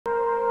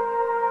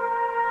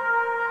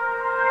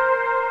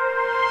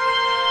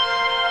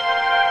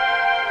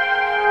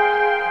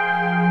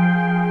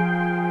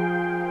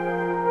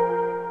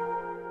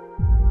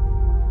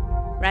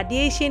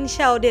Radiation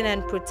shielding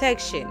and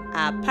protection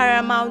are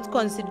paramount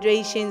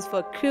considerations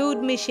for crewed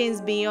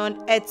missions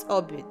beyond Earth's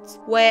orbit,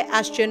 where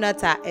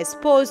astronauts are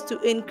exposed to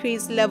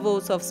increased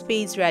levels of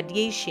space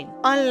radiation.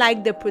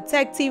 Unlike the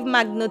protective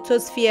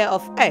magnetosphere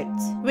of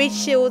Earth, which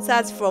shields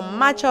us from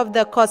much of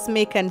the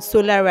cosmic and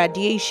solar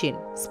radiation,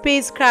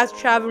 spacecraft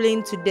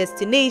traveling to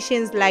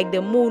destinations like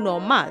the Moon or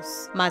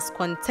Mars must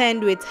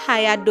contend with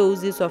higher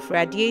doses of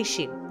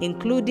radiation,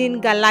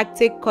 including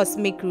galactic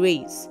cosmic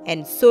rays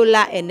and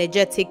solar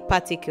energetic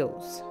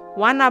particles.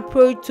 One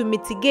approach to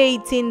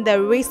mitigating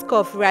the risk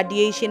of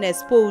radiation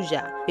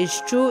exposure is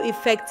through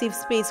effective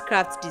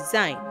spacecraft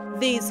design.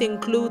 This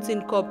includes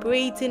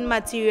incorporating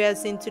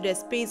materials into the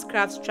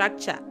spacecraft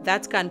structure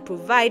that can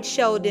provide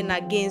shielding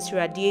against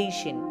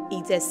radiation.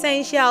 It's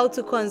essential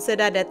to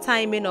consider the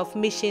timing of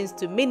missions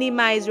to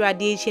minimize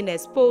radiation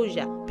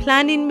exposure.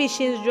 Planning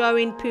missions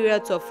during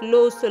periods of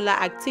low solar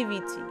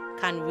activity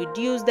can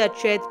reduce the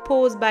threat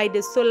posed by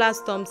the solar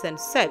storms and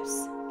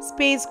SEPs.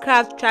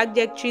 Spacecraft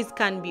trajectories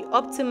can be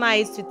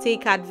optimized to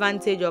take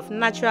advantage of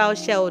natural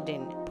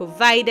shielding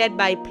provided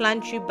by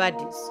planetary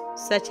bodies,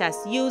 such as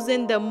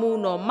using the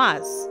Moon or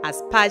Mars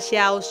as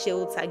partial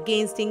shields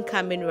against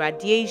incoming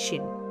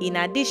radiation. In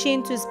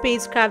addition to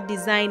spacecraft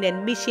design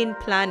and mission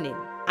planning,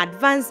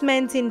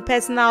 advancements in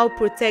personal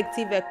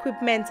protective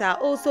equipment are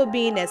also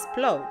being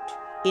explored.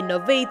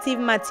 Innovative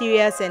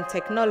materials and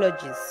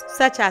technologies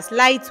such as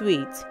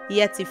lightweight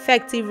yet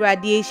effective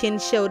radiation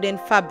shielding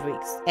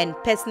fabrics and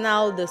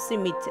personal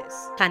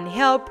dosimeters can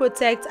help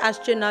protect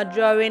astronauts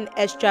during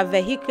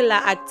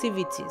extravehicular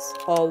activities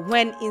or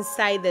when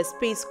inside the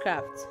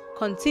spacecraft.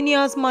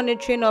 Continuous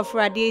monitoring of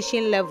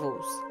radiation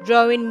levels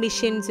during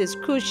missions is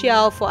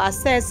crucial for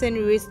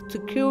assessing risk to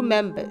crew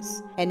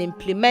members and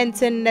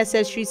implementing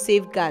necessary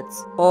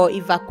safeguards or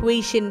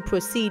evacuation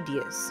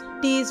procedures.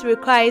 This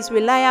requires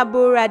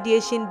reliable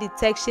radiation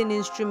detection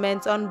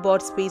instruments on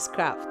board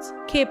spacecraft,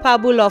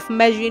 capable of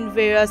measuring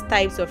various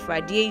types of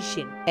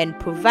radiation and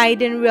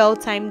providing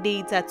real-time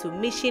data to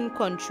mission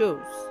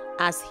controls.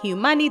 As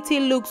humanity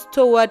looks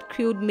toward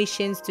crewed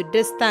missions to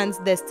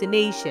distant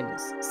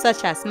destinations,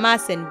 such as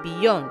Mars and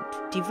beyond,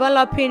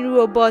 developing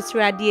robust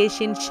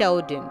radiation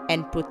shielding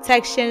and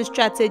protection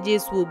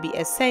strategies will be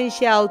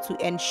essential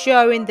to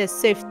ensuring the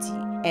safety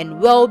and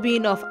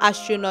well-being of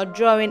astronauts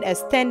during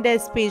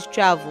extended space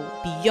travel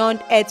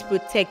beyond Earth's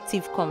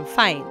protective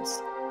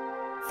confines.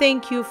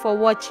 Thank you for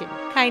watching.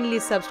 Kindly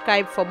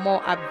subscribe for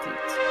more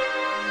updates.